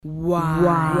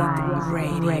Wide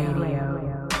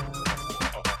Radio.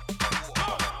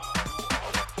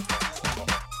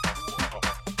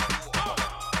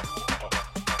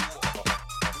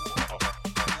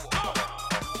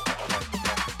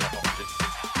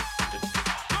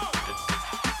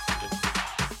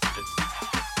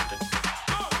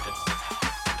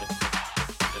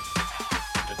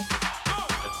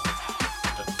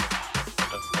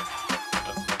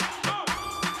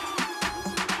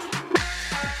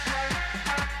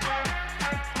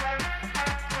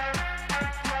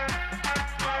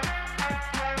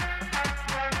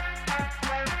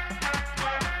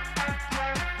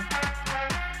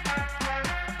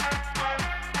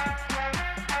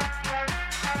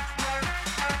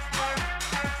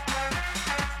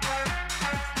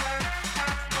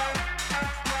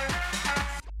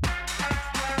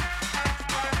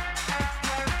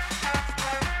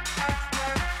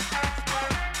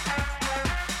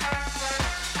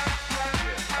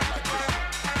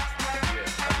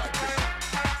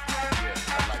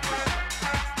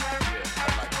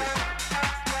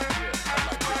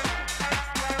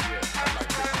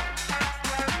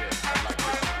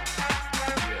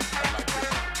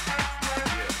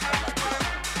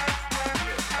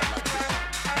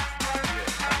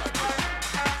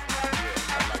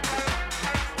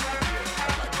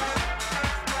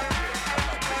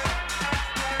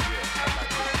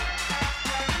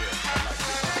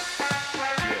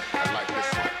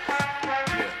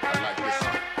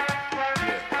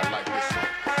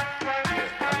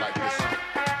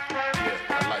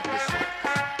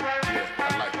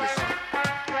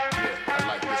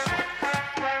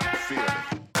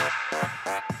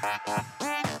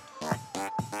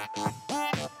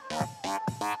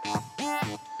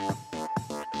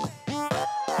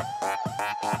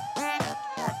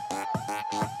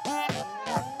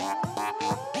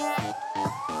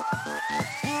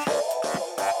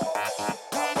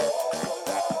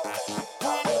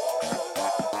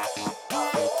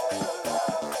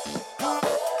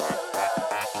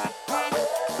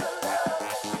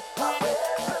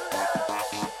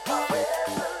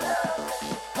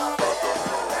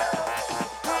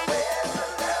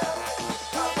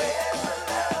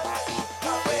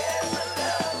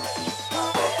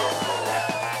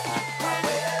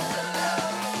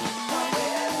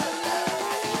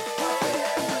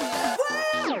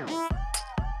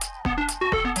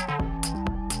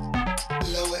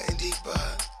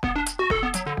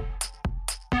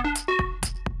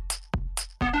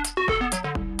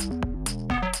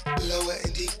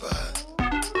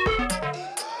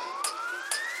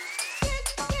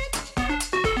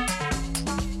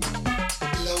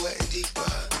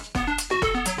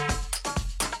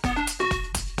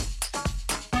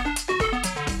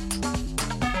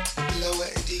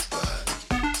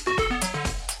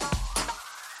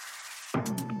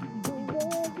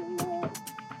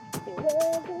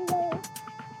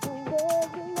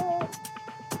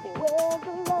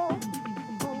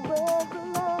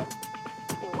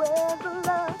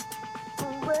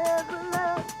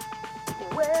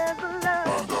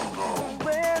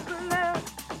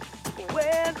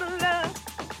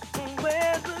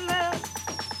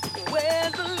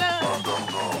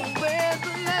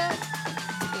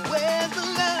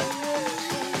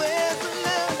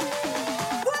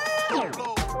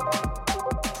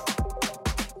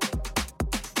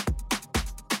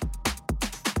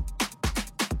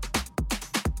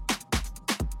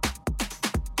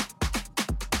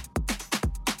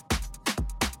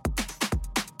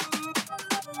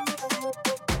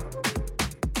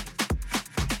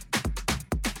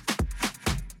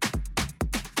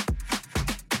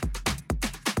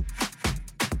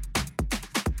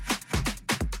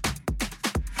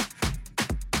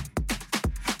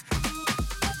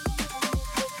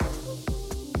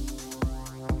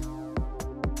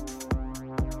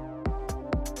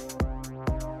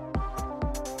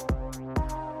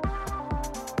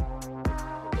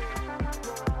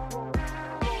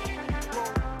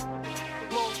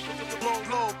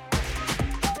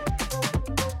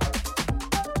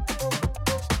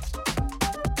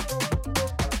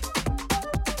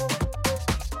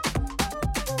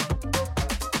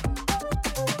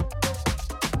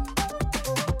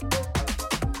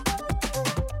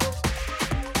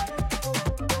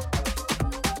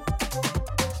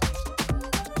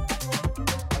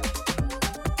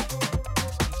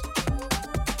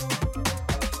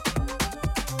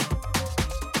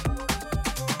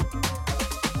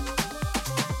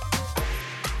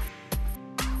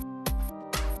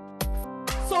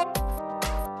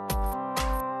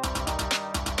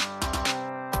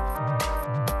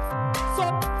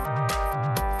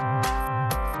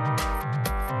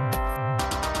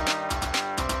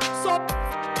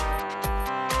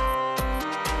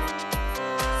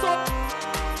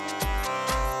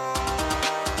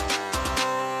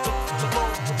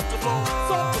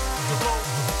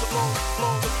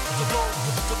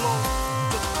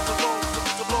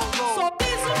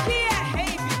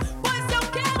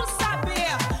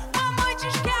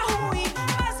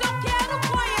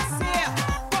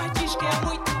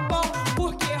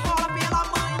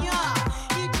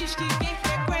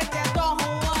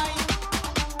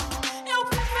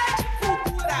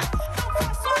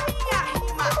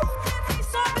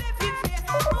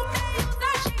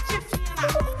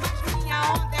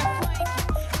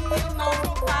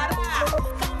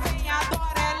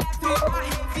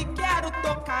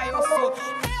 pai, eu sou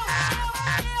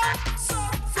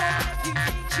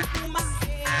sobrevivente de uma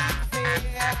rave.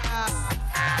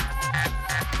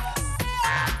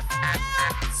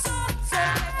 Sou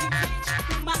sobrevivente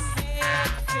de uma rave.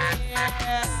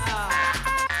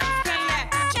 Quem é?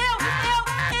 Eu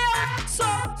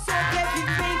sou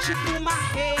sobrevivente de uma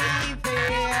rave.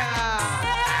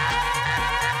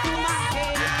 Uma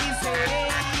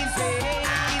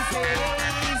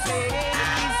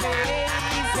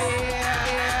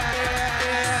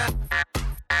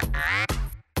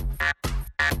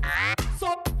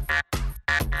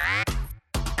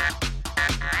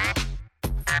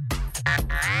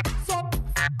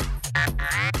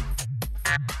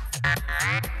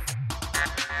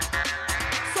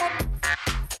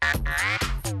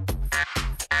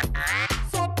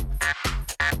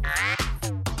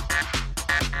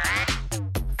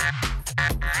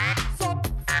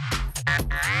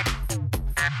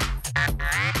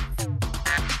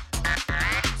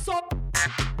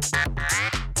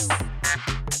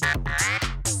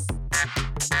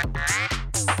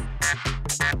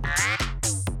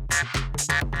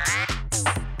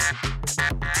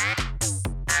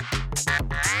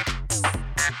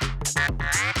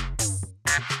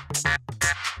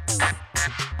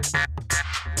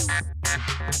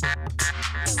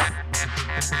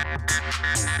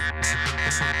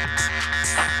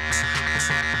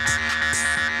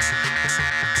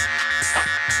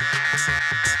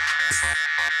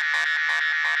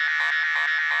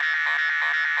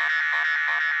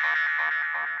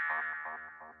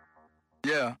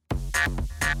Yeah.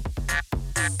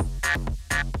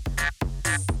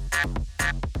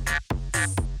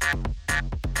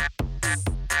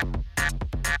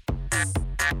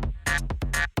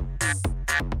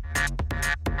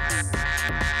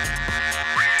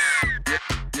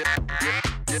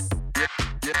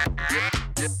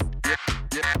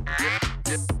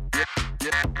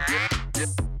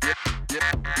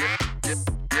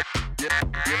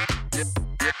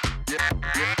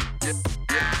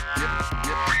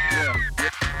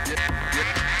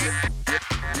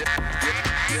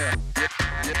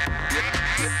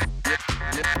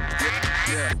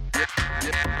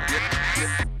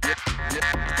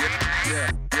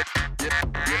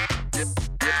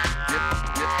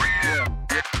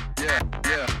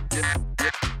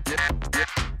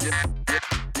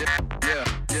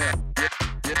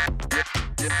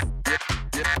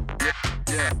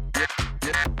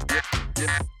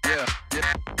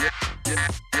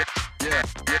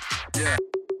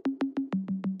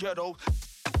 Ghetto.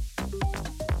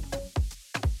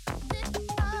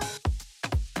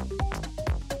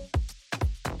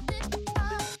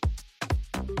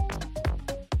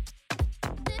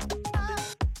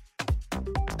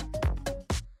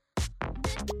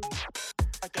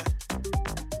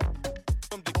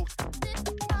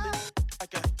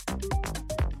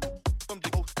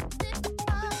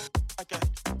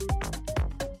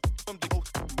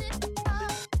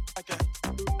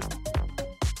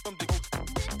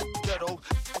 Ghetto.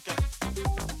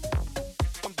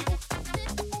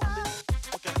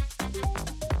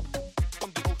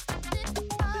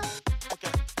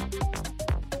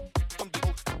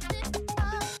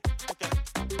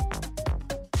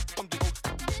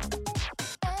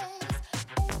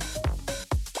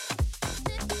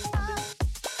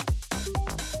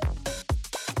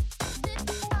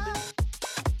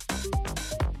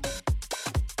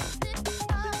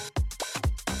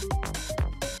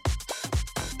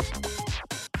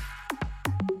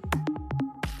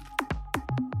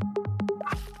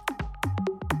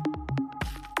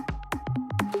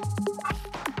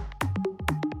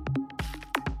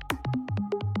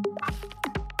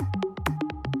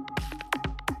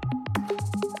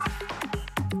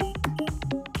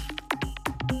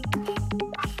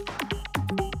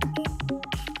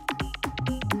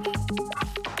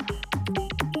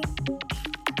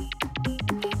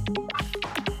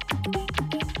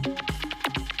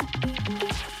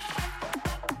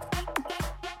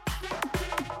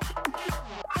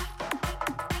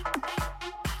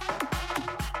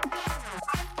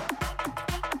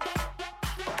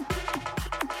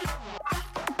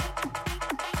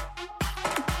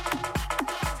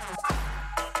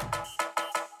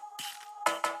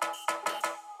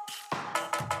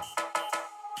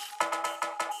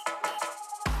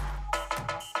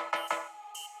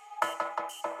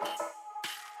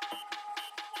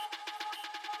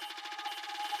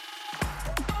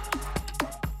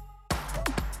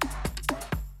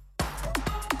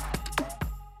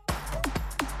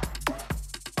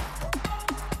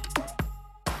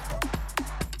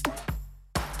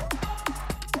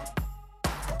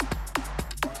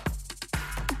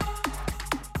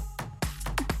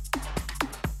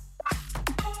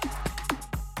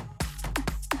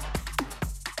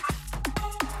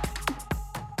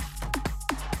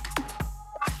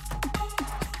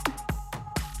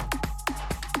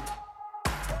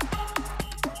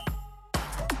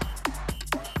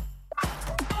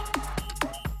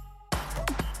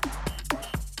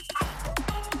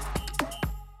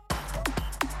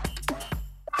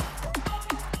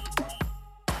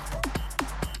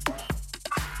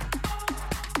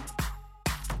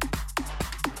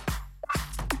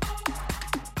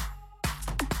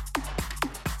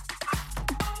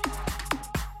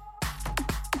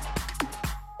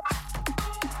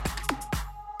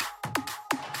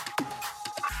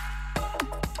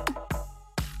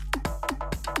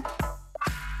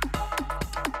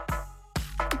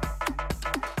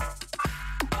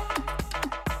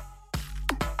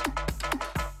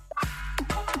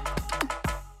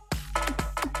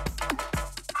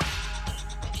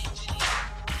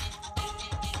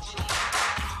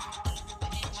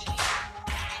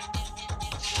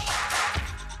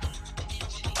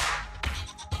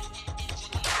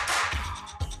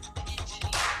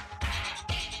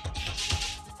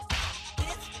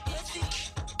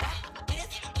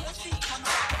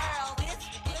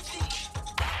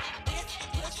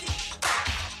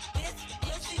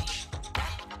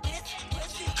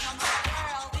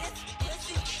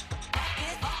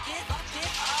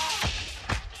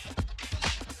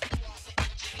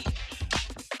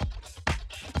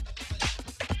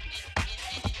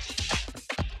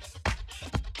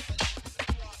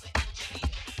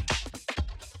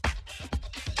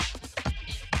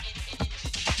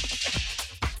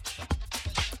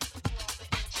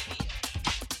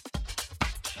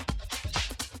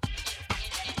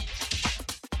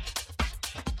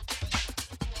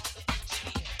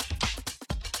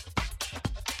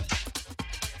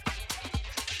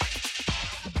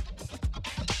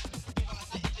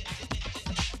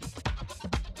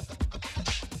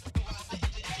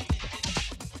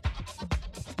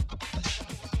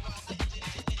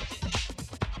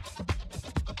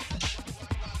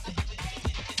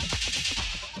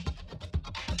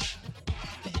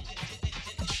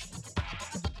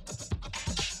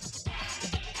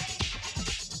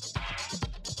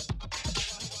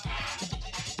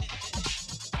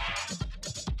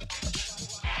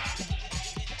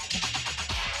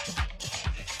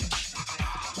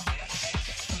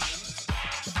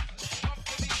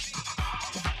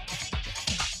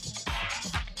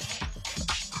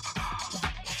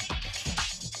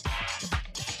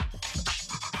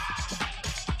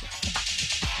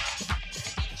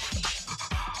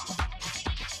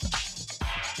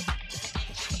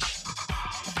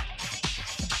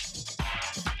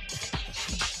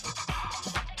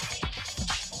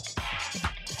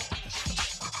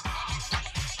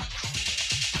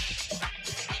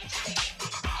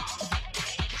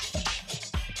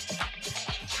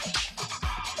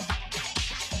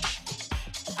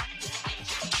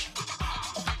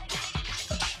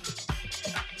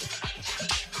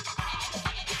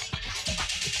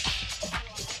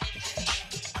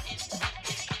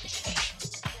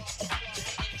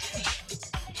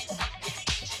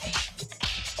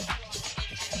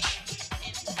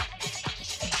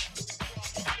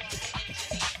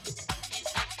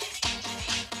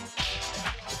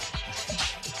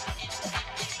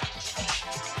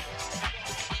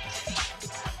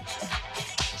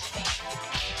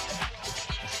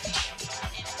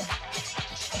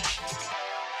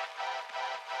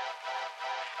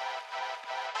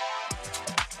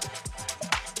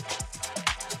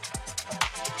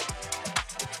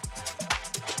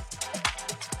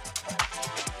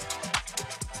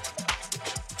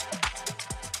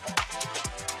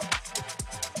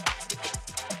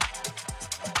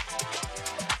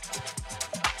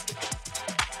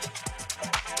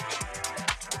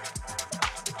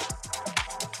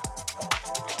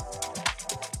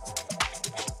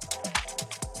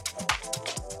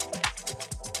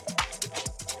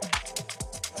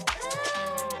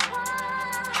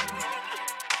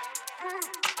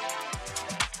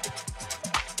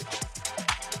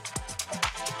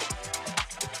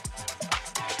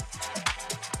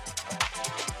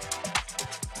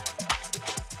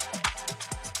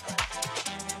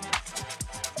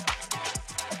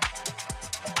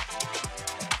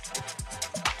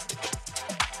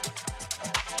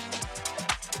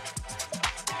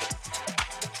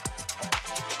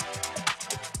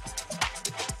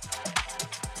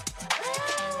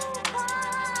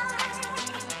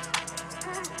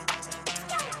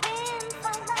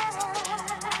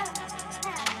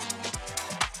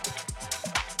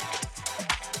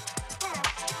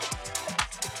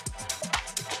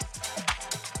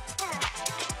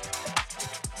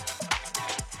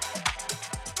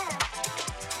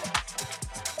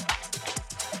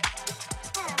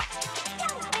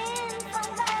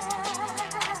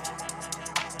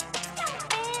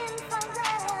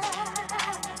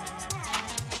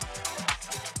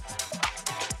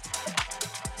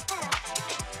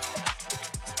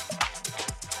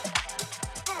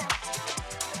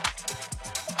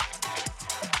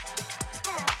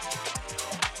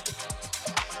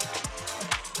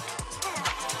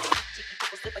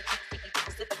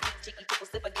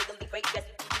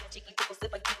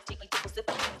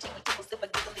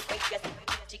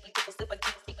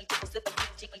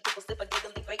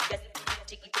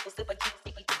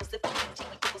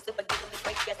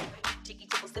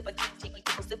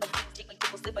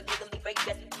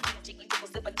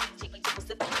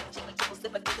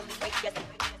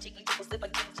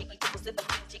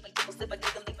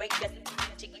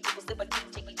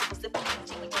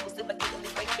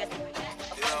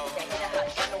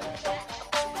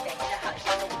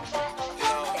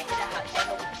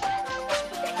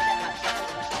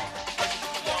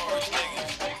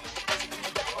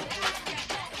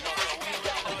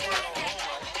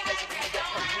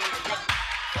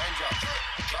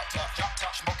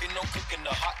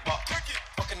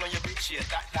 shit,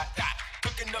 dot.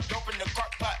 Cooking up dope in the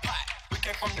crock pot. We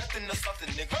came from nothing to something,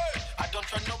 nigga. I don't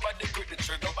trust nobody, grip the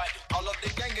trigger. Nobody. All of the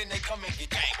gang and they come and get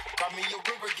gang. Cry me a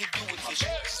river, give you a tissue.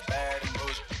 It's bad and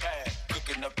bullshit, bad.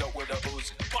 Cooking up dope with a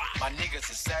Uzi. My niggas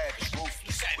is savage,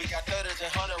 ruthless. We got 30s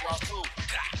and 100 rounds too.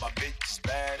 My bitch is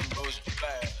bad and bullshit,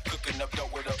 bad. Cooking up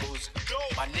dope with a Uzi.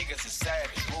 My niggas is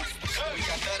savage, ruthless. We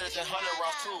got 30s and 100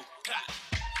 rounds too.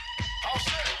 Oh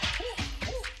shit.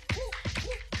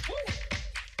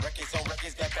 Records on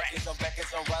records, got backers on backers,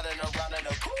 I'm riding around in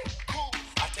a cool.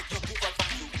 I take your bitch right from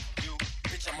you.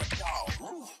 Bitch, I'm a dog.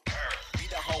 Beat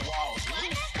the whole walls.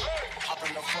 Hop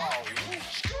in the fall.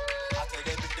 I tell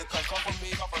that bitch to come for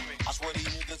me. I swear these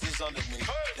niggas is under me.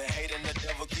 The hate and the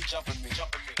devil keep jumping me.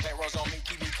 Payroll's on me,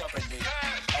 keep me company.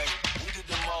 Hey, we do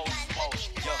the most.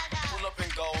 Yeah, pull up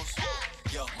and goes.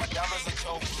 Yeah, my diamonds are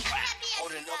choke.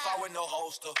 Holding up, I with no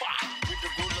holster. With the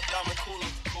ruler, diamond cooler.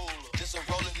 This a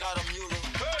roller, not a mule.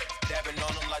 Dabbing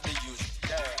on them like they usual.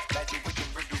 Magic with the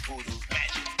brick do voodoo.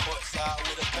 Put side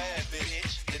with a bad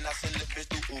bitch. Then I send the bitch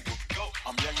through Uber.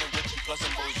 I'm young and rich plus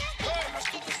I'm bougie. I'm not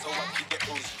stupid, so I keep it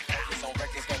oozy. It's on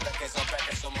records, got records on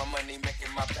backers, so my money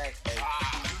making my bank. Ay.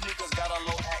 You niggas got a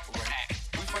low act rate.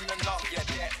 We from the north, yeah,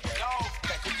 that way.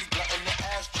 That cookie blunt in the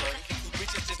ashtray. You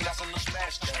bitches just not on the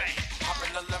smash day. Hop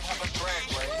in the left, have a drag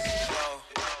race.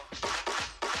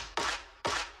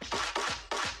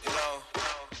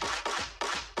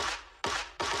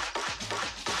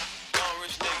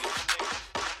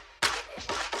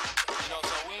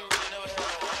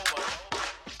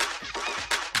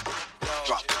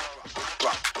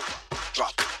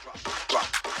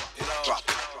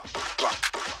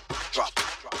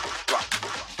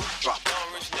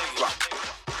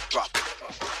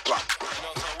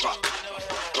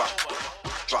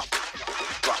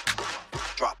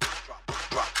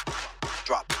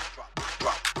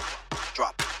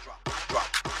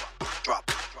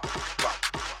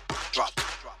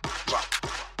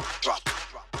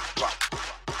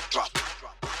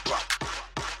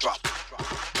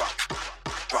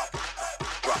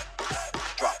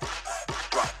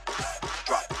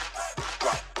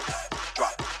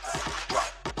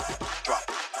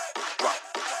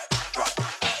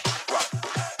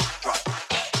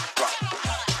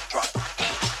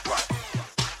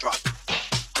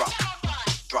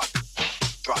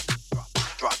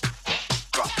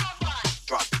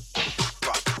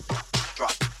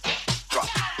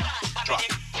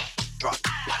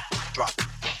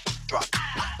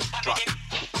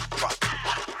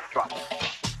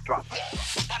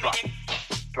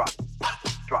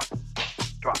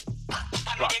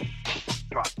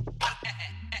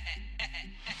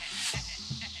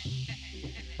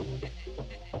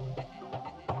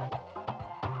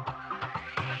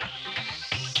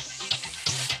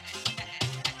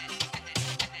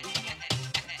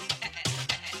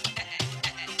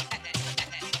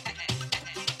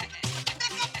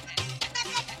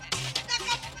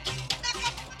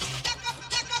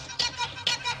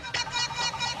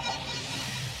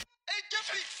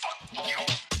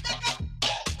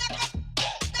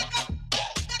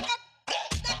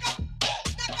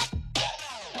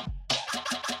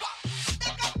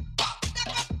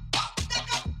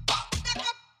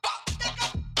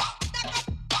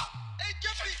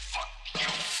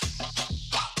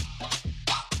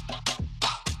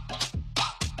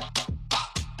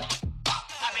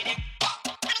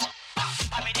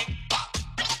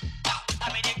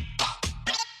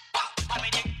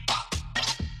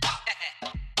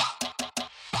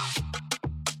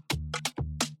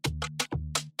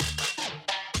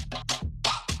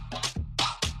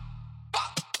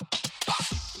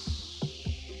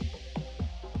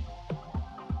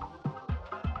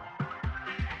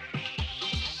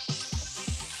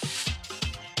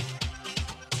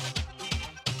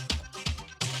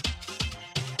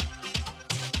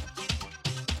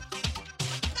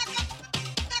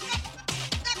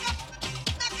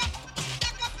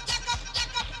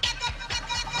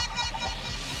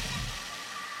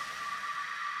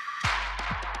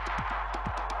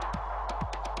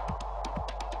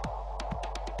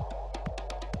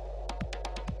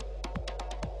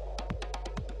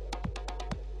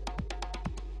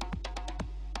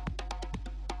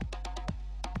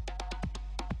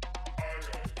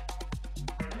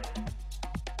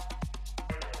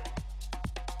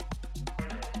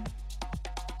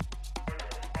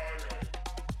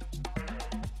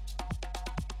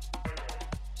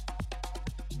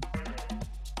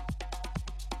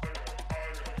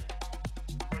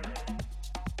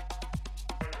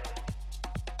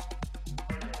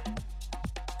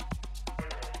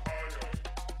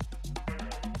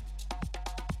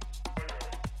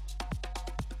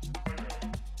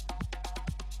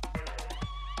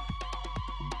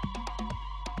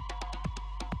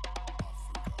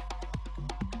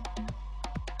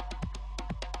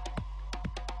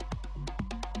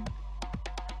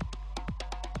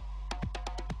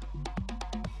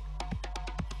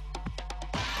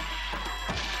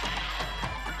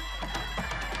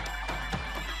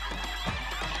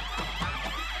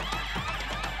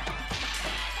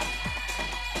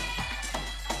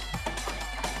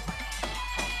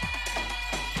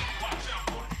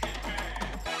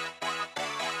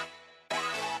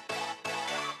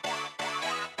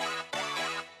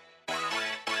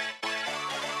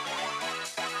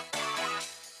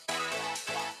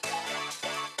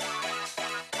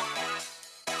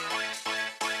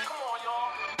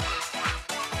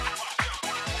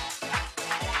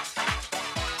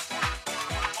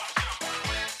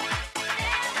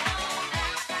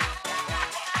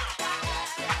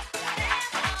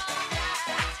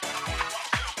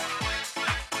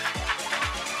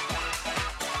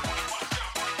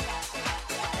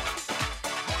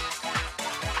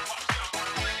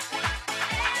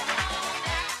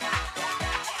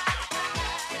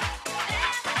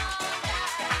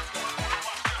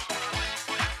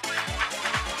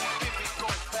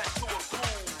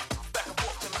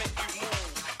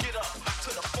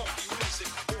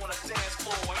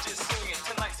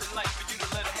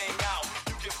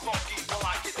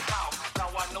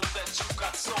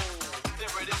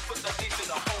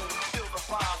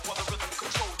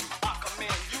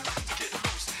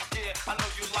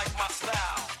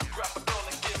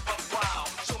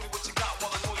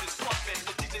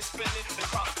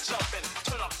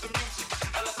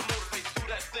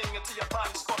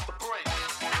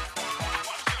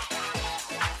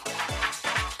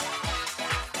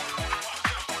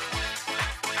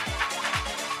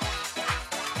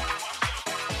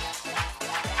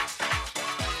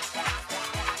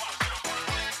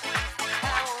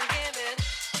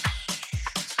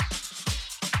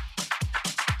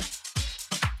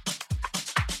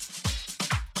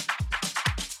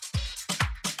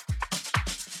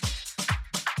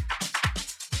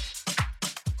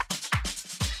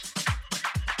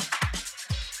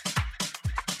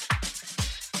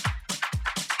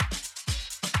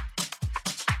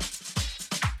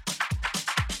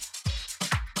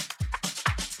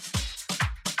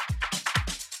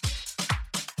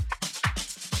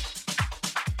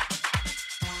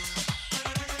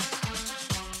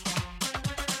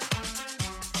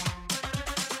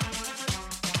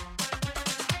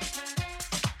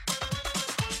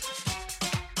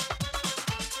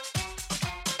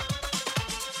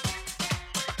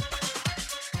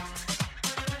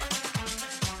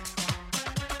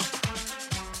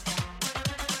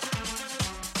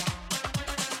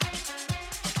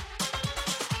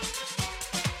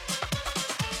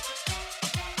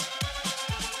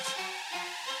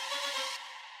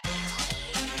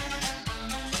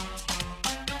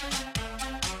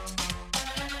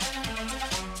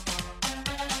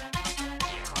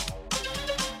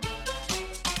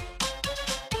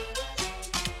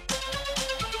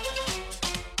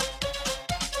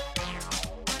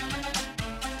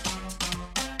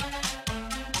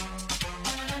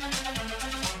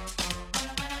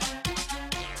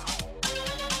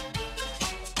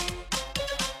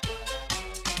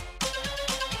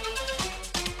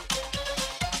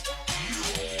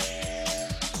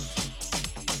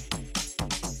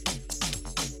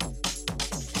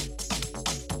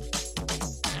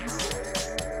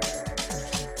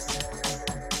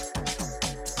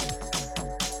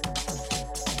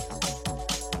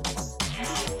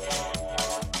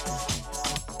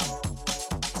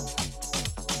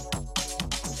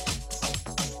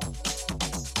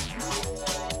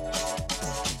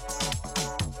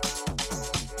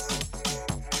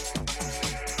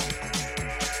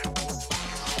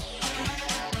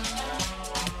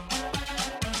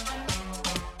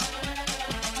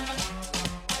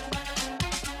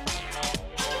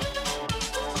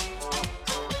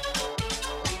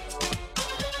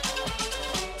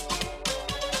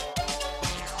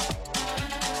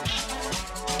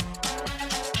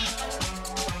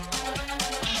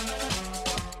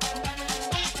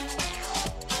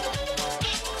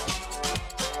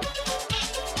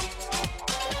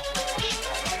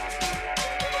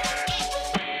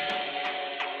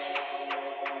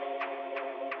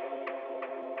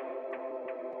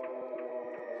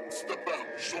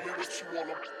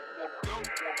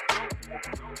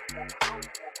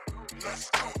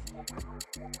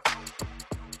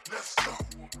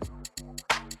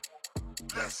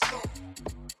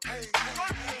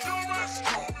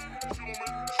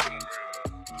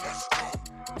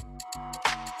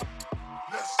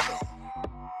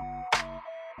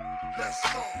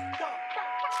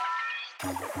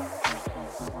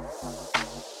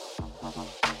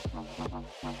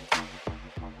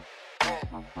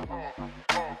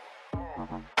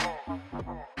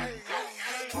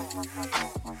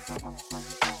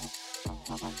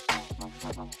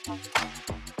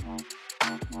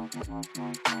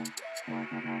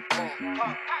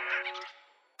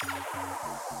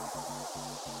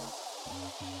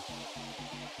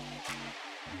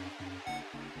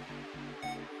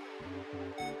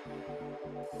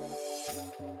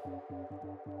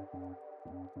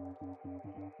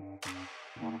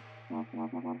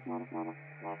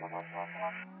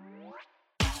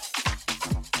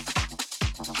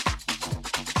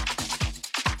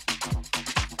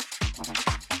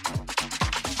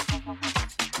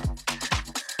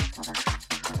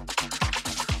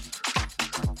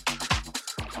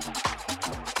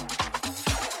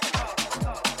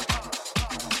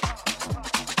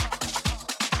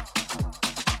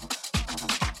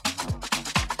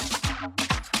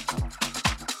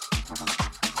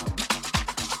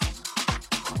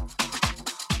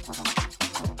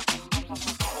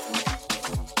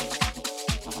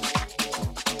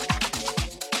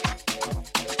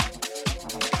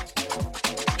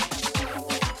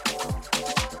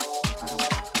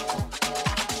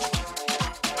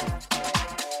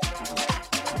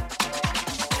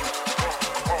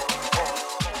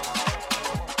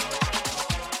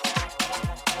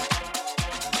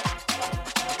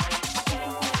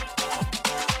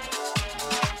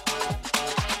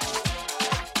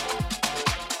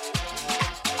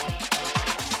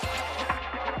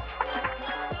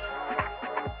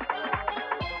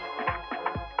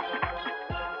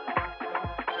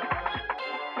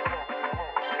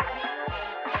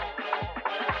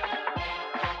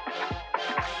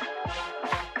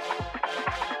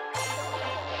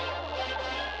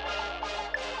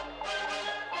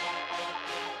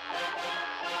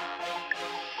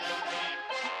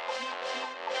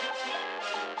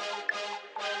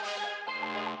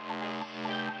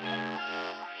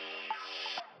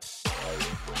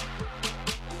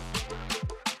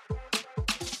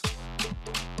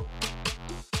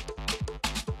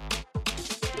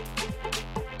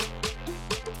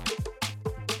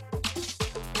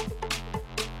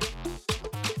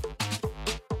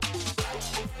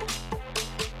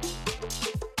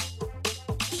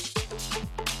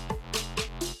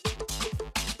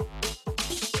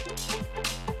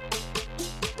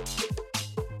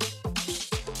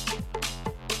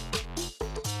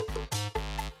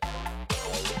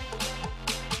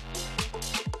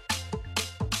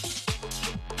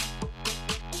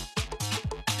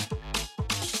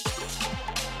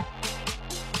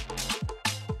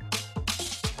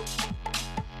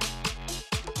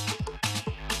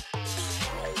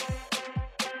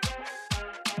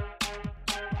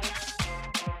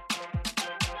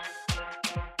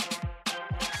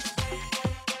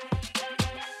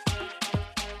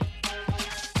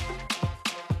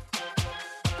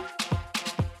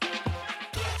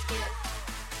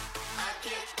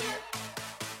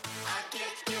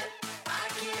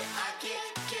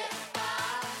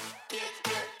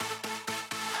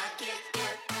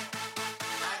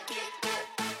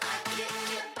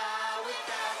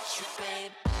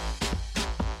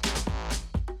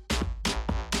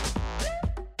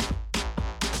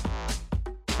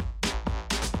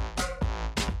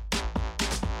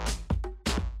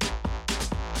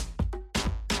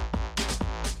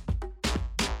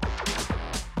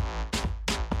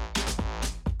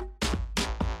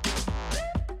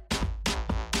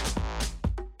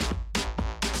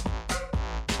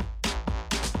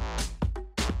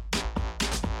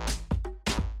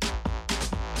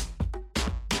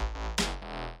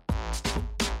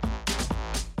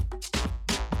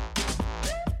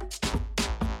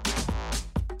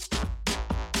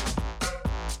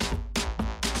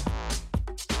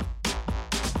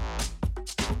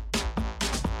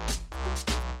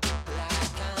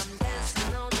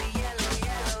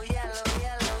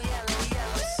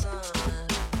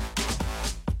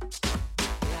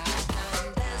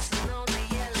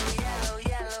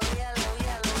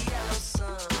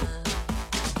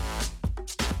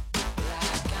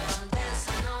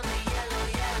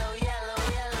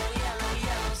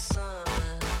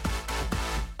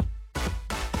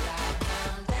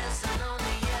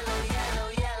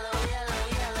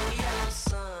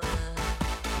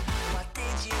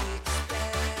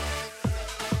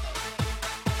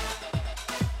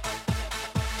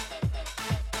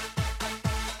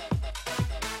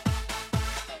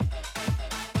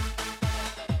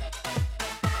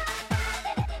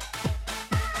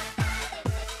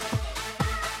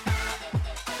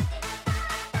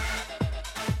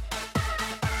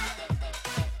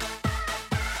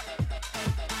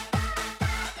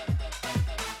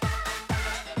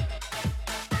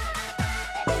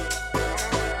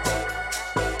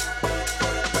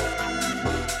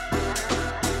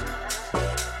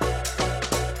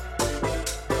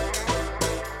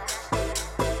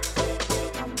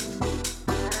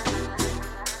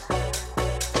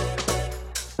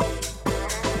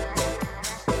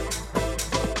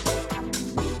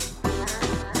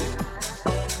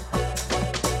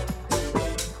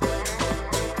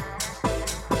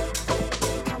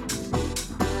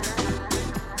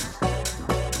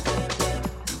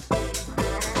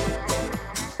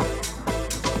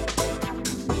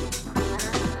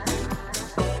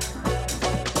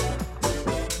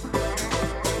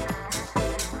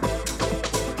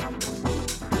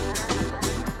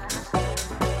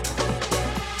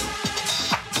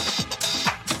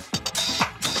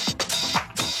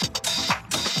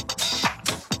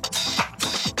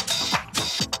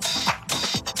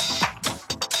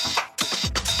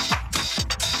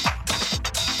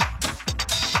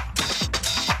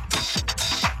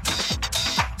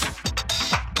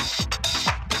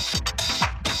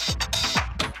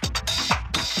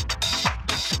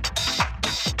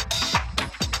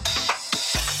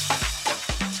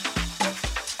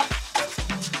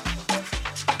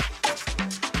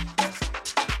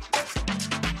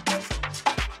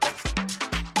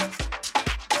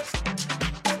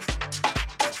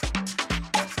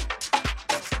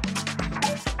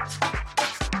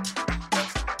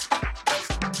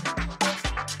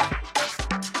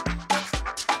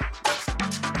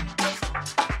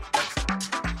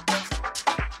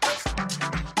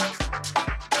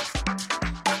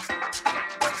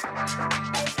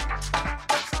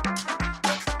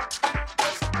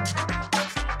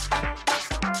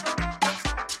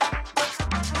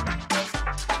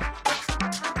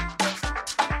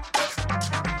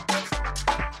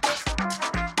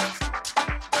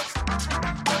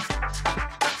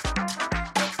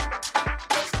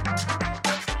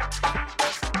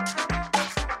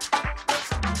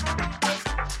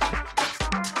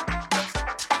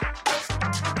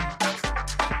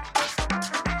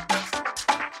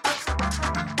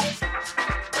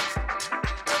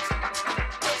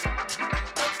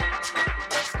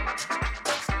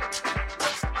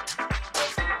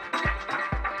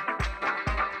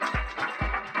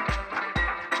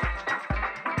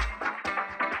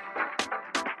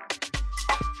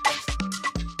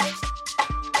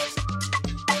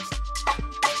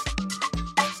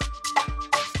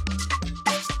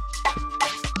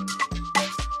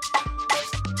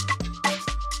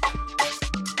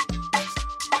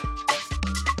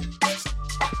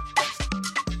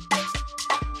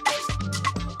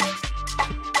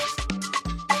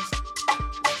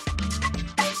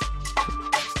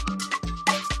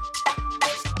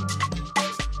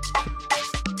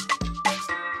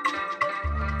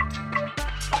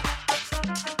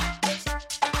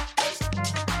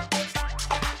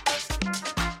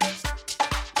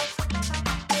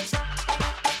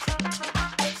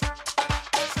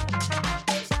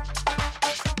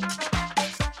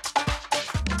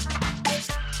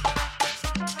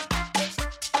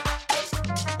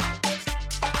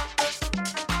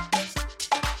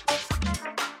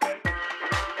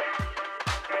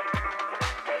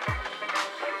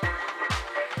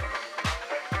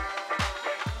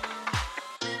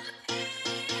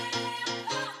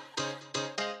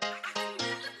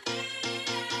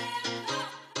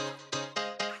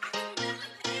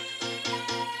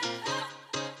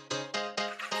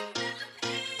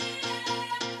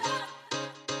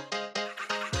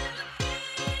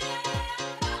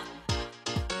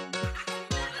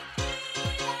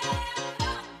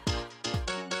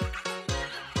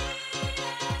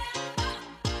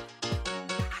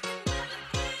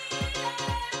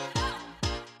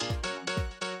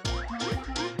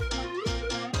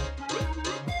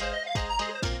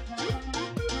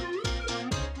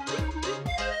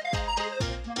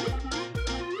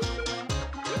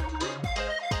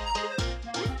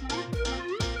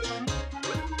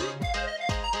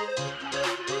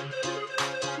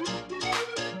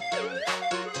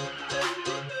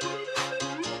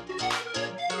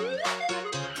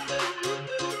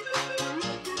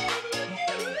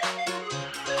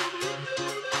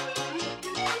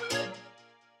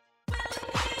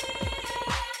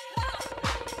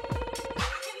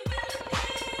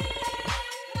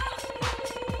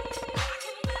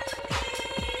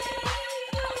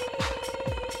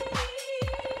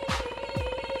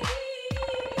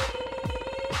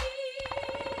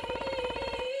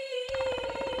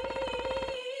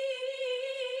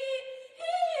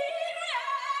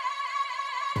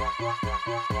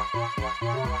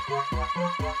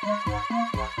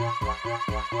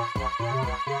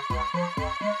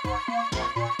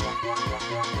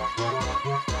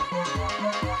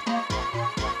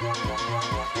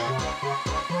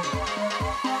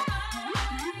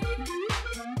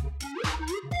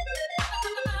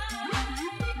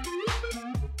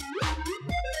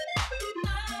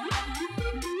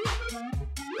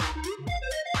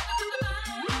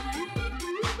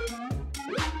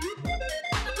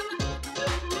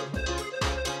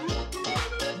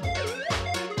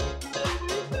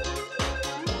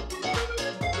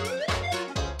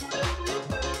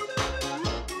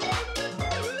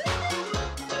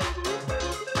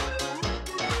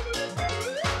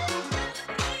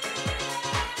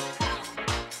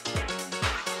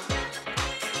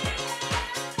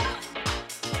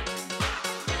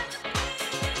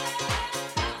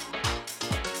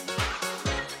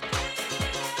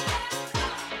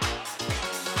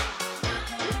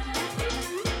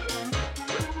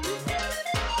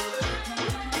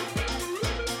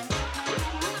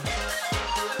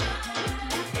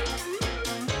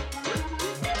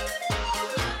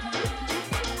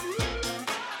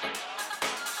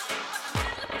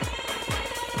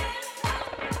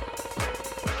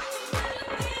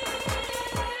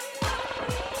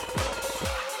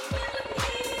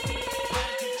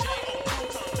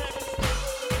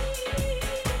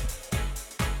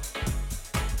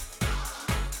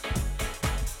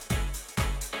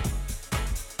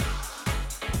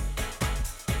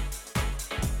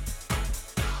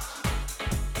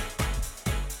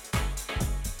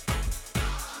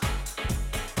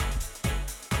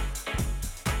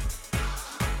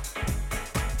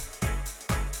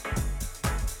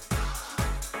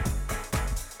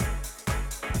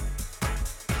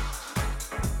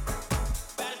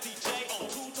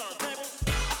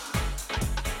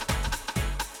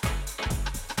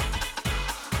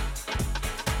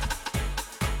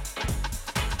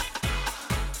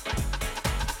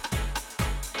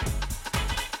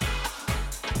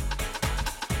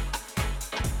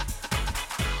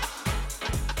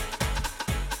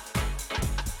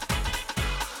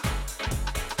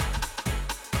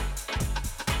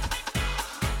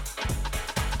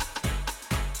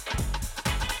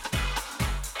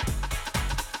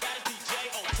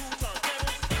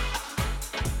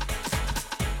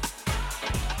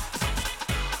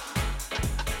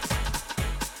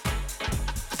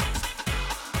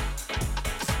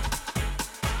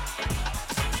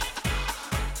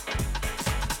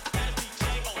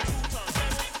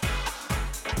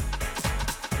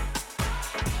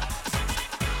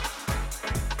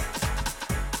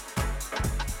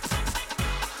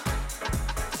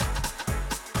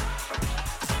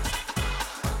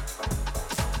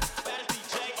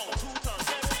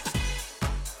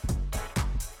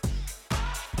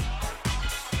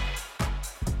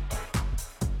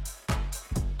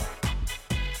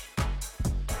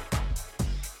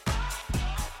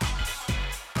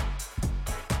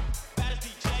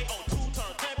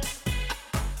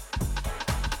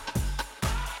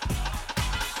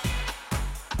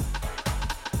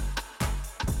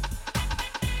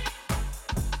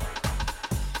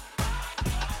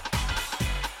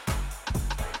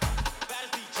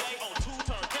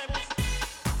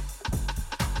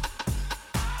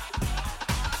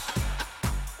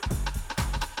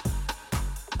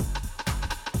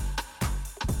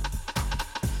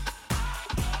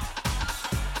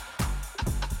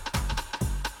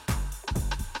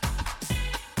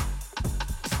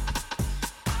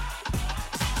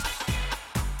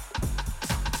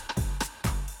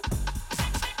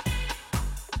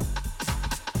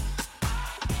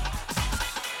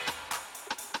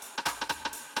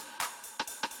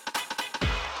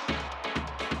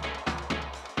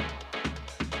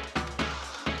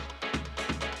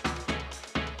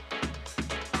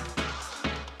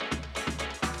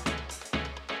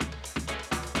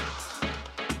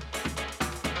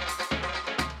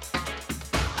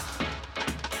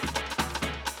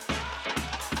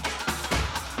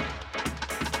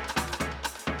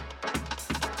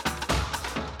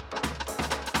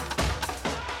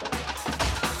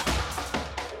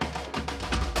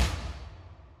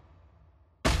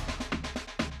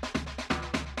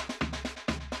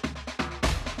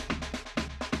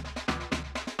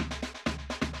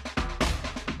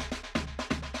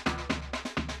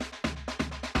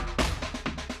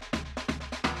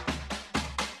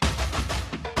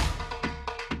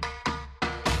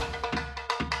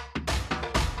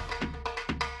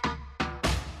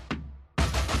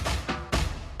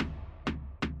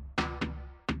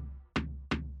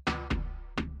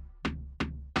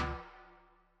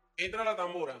 Entra la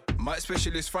tambora. Mic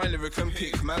specialist, fine lyric and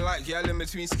pick. Man like yelling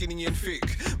between skinny and thick.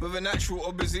 With a natural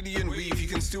or Brazilian weave, he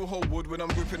can still hold wood when I'm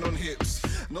gripping on hips.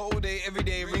 Not all day, every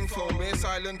day, ring phone, bare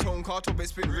silent tone, car top,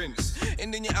 it's been rinsed.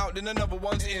 And then you're out, then another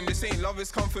one's in. This ain't love,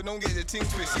 it's comfort, don't get the ting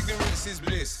twist. Ignorance is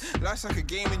bliss. Life's like a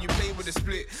game and you play with a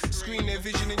split. Screen their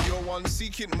vision in your one,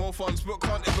 seeking more funds, but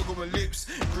can't ever go on lips.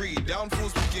 Greed,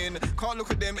 downfalls begin. Can't look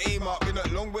at them, aim up. Been a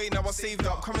long way, now I saved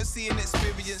up. Come and see an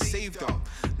experience saved up.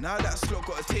 Now that slot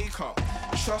got a take up.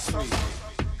 Trust me.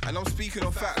 And I'm speaking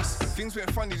on facts. Things went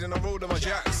funny, then I rolled on my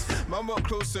jacks. Man went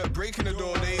closer, breaking the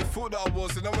door. They thought that I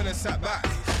was, and I went and sat back.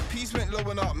 Peace went low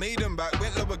and up, made them back.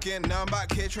 Went low again, now I'm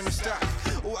back here trying to stack.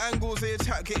 All angles they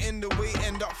attack, get in the way,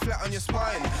 end up flat on your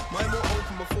spine. Mind more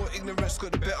open before ignorance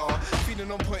got the better.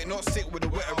 Feeling on point, not sick with a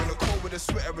wetter. And a cold with a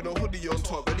sweater and a hoodie on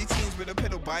top. Early teens with a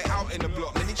pedal bite out in the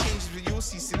block. Many changes but you'll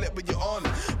see, select when you're on.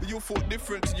 But you'll thought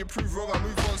different till you prove wrong. I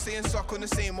move on, staying stuck on the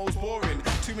same old's boring.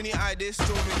 Too many ideas,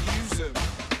 storing, use them.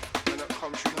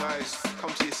 Come true nice,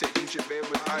 come to your set, ginger beer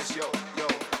with ice, yo, yo.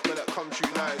 Man, that come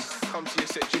true nice, come to your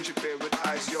set, ginger beer with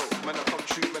ice, yo. Man, I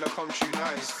come true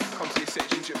nice, come to your set,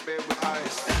 ginger beer with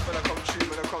ice. Man, I come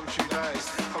true nice,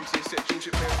 come to your set,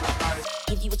 ginger beer with ice.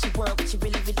 Give you what you want, what you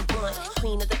really, really want.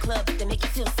 Queen of the club, they make you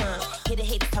feel some. Hear the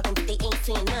haters talking, but they ain't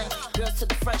saying none. Girls to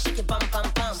the front, shake your bum, bum,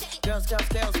 bum. Girls, girls,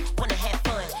 girls, wanna have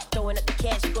fun. Throwing up the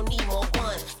cash, you gon' need more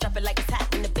ones. Drop it like it's hot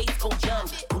when the bass go jump.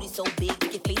 Booty so big,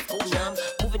 make your face go numb.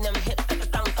 Moving them hips like a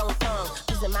thong, thong, thong.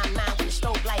 Losing my mind when the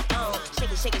strobe light on.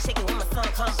 Shake it, shake it, shake it when my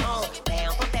song comes on.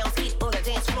 Bounce, bounce, hit on the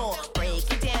dance floor. Break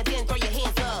it down, then throw your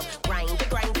hands up.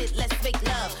 Grind it, let's make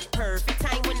love. Perfect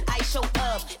time when I show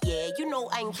up. Yeah, you know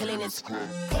I'm killing it.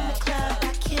 In the club,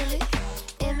 I kill it.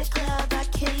 In the club, I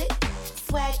kill it.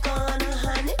 Swag on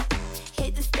 100.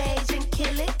 Hit the stage and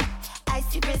kill it.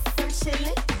 Icy wrist, I'm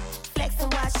chillin'. Flex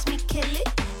and watch me kill it.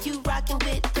 You rockin'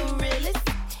 with the realest.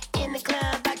 In the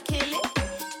club, I kill it.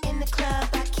 In the club,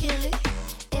 I kill it.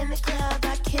 In the club,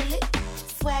 I kill it.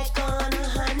 Swag on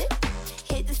 100.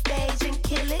 Hit the stage and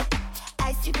kill it.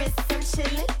 Icy wrist, I'm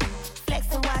chillin'.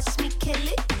 Flex and watch me kill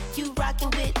it. You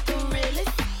rockin' with the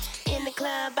realest. In the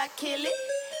club, I kill it.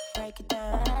 Break it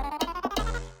down.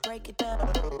 Break it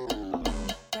down.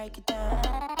 Break it down.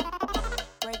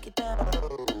 Break it down.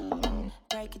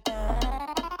 Break it down.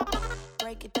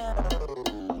 Break it down.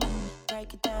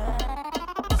 Break it down.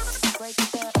 Break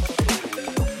it down.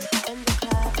 In the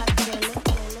club, I kill it.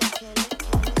 Kill it, kill it, kill it,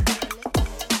 kill it, kill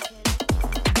it.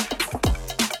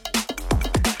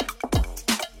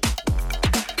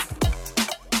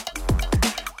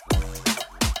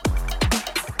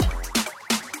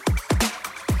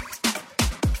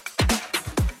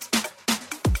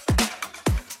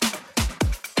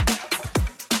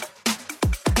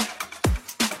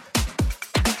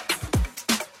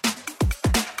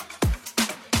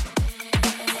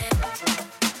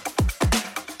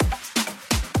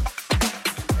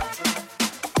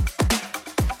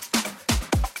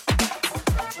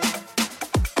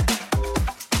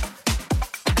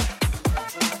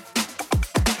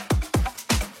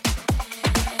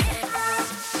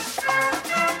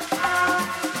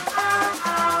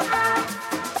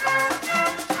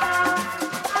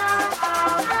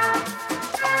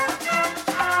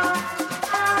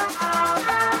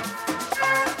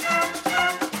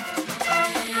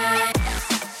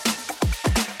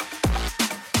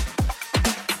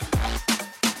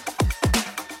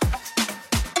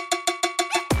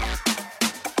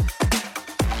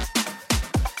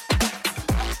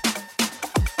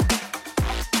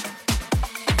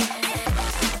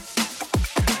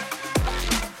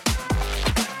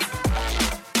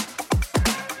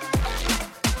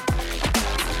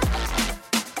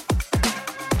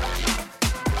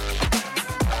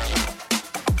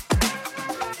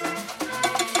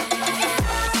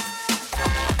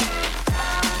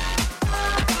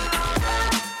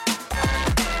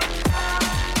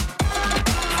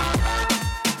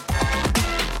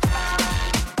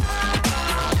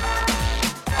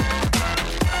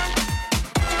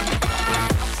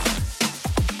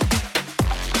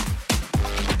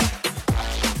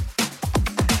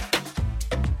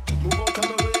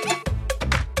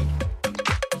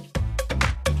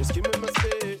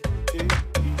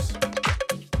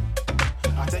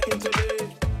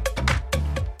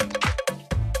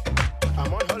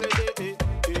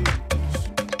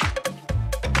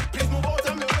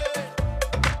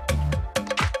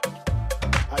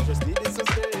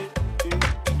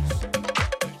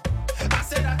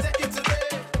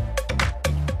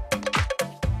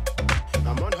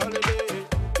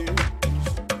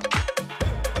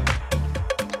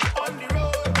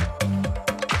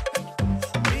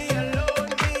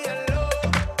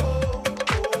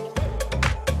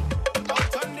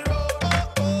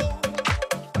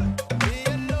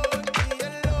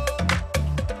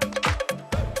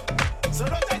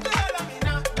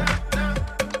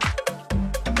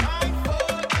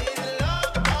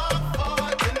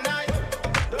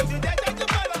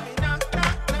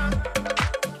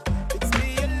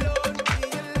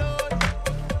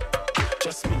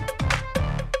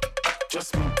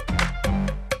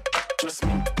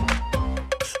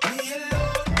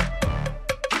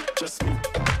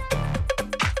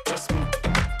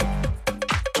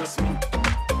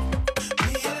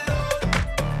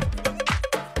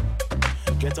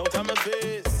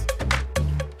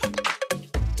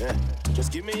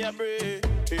 give me a break.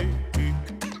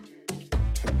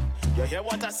 You hear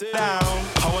what I say? Down.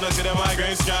 I wanna see the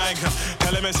migraine skank.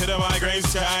 Let me see the migraine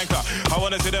skank. I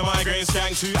wanna see the migraine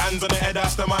skank. 2 hands on the head,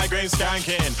 that's the migraine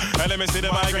skanking. Let me see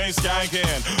the migraine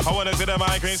skanking. I wanna see the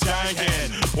migraine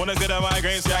skanking. Wanna see the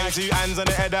migraine skank. 2 hands on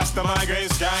the head, that's the migraine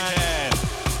skanking.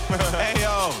 Hey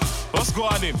yo, what's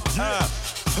going on?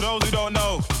 For those who don't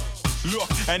know, look,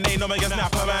 and they know me as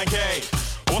Napper Man K.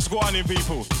 What's going on,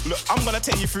 people? Look, I'm gonna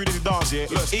take you through this dance, yeah?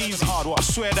 Look, easy, hard, watch,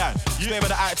 swear down. Stay with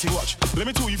the IT, watch. Let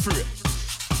me talk you through it.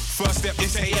 First step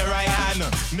is take your right hand.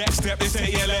 Next step is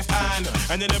take your left hand.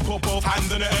 And then they put both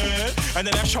hands on the earth. And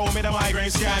then they show me the migraine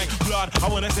skank. Blood, I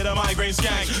wanna see the migraine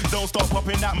skank. Don't stop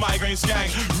popping that migraine skank.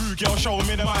 Rude girl, show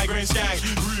me the migraine skank.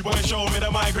 Rude boy, show me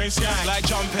the migraine skank. Like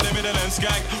jump in the middle and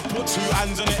skank. Put 2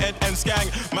 hands on the head and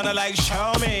skank. Man, I like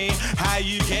show me how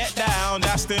you get down.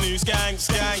 That's the new skank,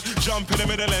 skank. Jump in the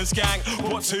middle and skank.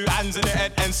 Put 2 hands in the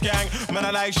head and skank. Man,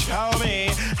 I like show me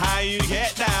how you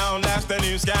get down. That's the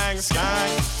new skank,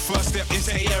 skank. First step is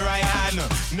take your right hand.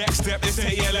 Next step is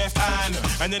take your left hand.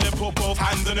 And then they put both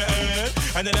hands on the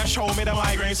earth. And then they show me the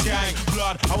migraine skank.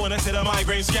 Blood, I wanna see the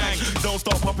migraine skank. Don't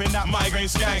stop popping that migraine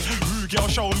skank. Rude girl,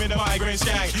 show me the migraine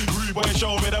skank. Rude boy,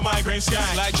 show me the migraine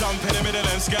skank. Like jump in the middle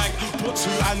and skank. Put 2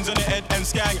 hands on the head and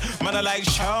skank. Man, I like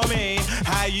show me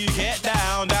how you get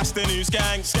down. That's the new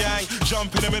skank, skank.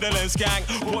 Jump in the middle and skank.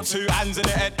 Put 2 hands in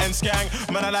the head and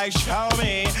skank. Man, I like show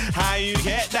me how you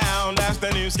get down. That's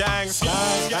the new skank,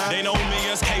 skank. They know me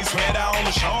as K, swear down.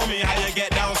 Show me how you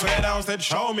get down, swear down. Said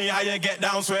show me how you get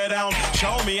down, swear down.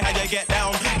 Show me how you get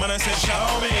down. Man, I said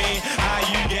show me how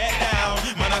you get down.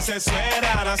 Man, I said swear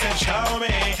down. I said show me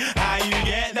how you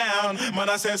get down. Man,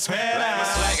 I said swear down.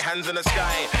 Like hands in the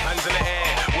sky, hands in the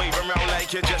air. Waving around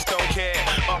like you just don't care.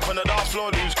 Up on the dance floor,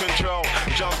 lose control.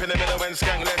 Jump in the middle and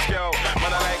skank, let's go.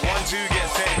 Man, I like 1, 2, get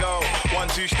set, go. 1,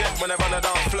 2 step when I run the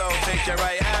dance floor. Take your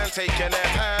right hand, take your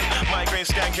left hand. Migraine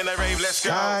skank in the rave, let's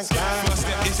go. First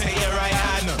step is take your right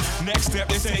hand. Next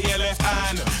step is take your left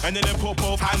hand. And then they put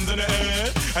both hands on the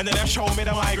earth. And then they show me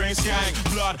the migraine skank.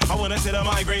 Blood, I wanna see the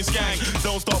migraine skank.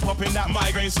 Don't stop popping that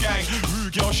migraine skank.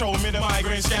 Rude girl, show me the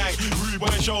migraine skank. Rude boy,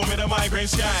 show me the migraine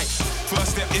skank.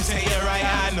 First step is take your right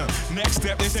hand. Next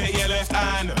step is take your left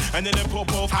hand. And then they put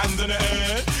both hands on the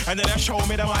earth. And then they show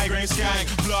me the migraine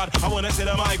skank. Blood, I wanna see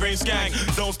the migraine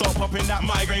skank. Don't stop popping that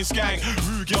migraine skank.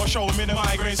 Rude girl, show me the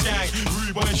migraine skank.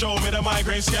 Rude boy, show me the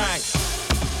migraine skank.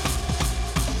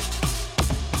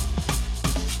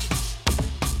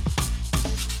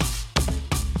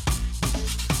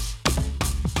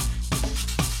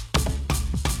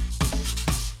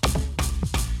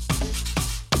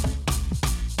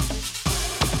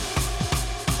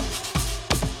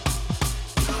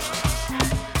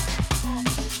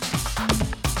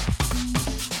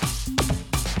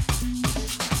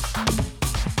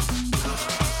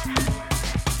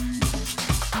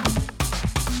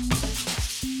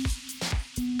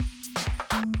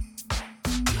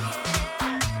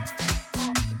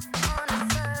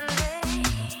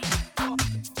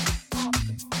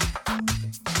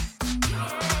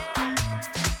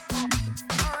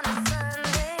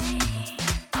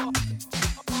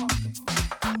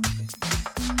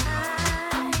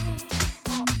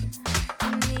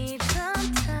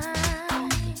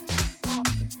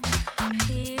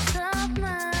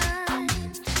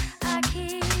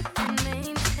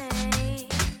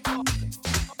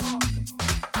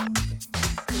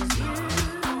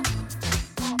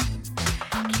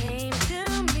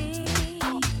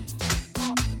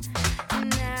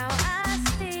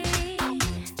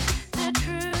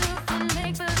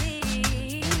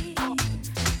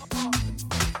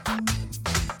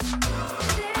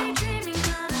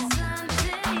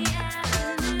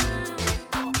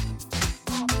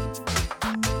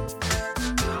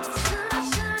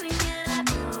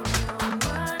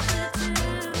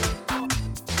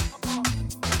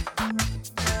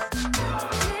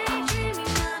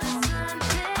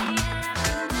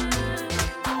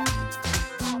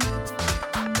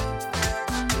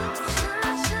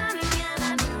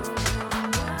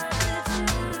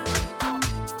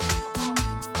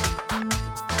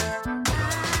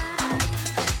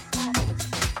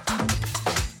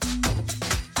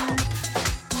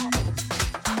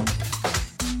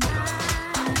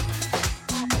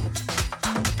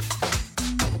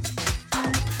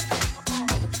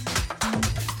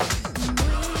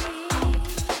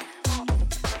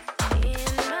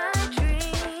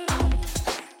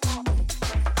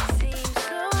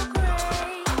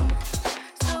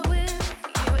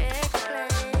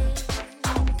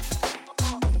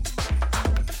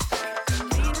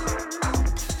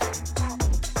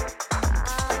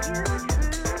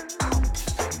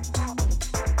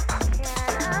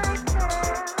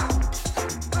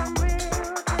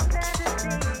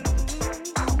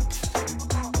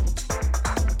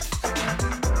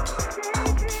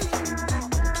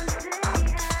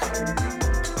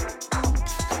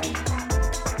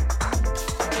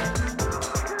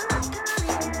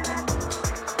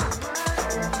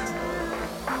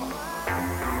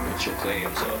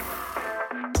 clams up.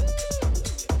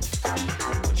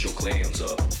 Put your clams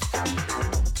up.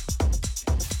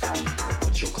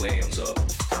 Put your clams up.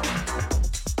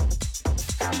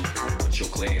 Put your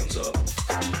clams up.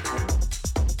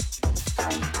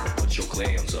 Put your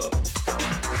clams up.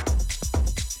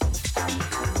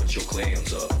 Put your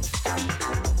clams up.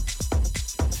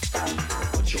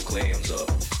 Put your clams up.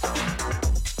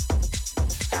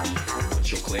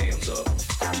 Put your clams up.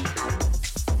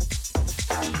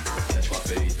 Catch my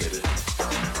fade, baby.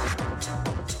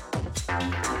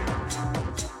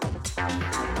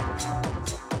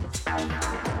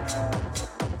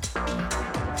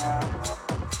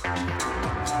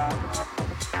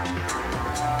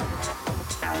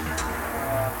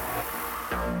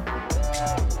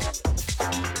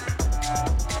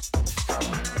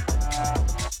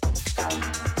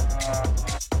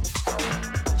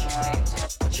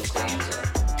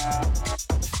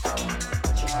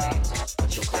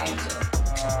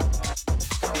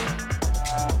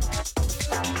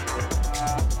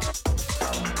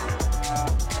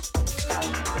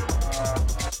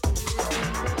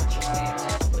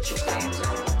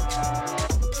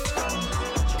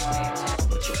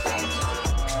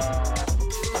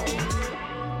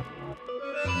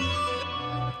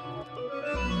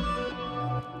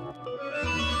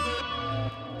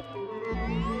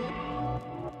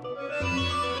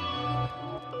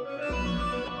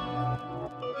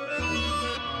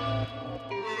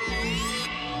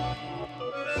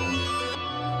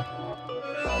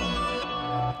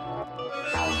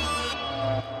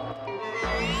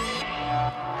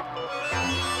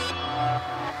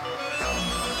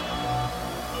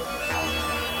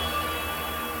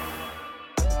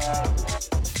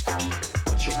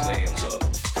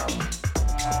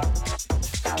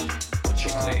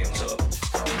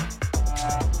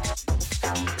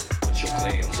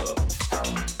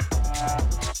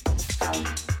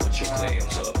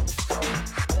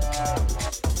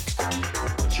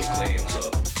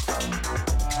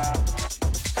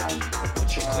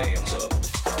 Clams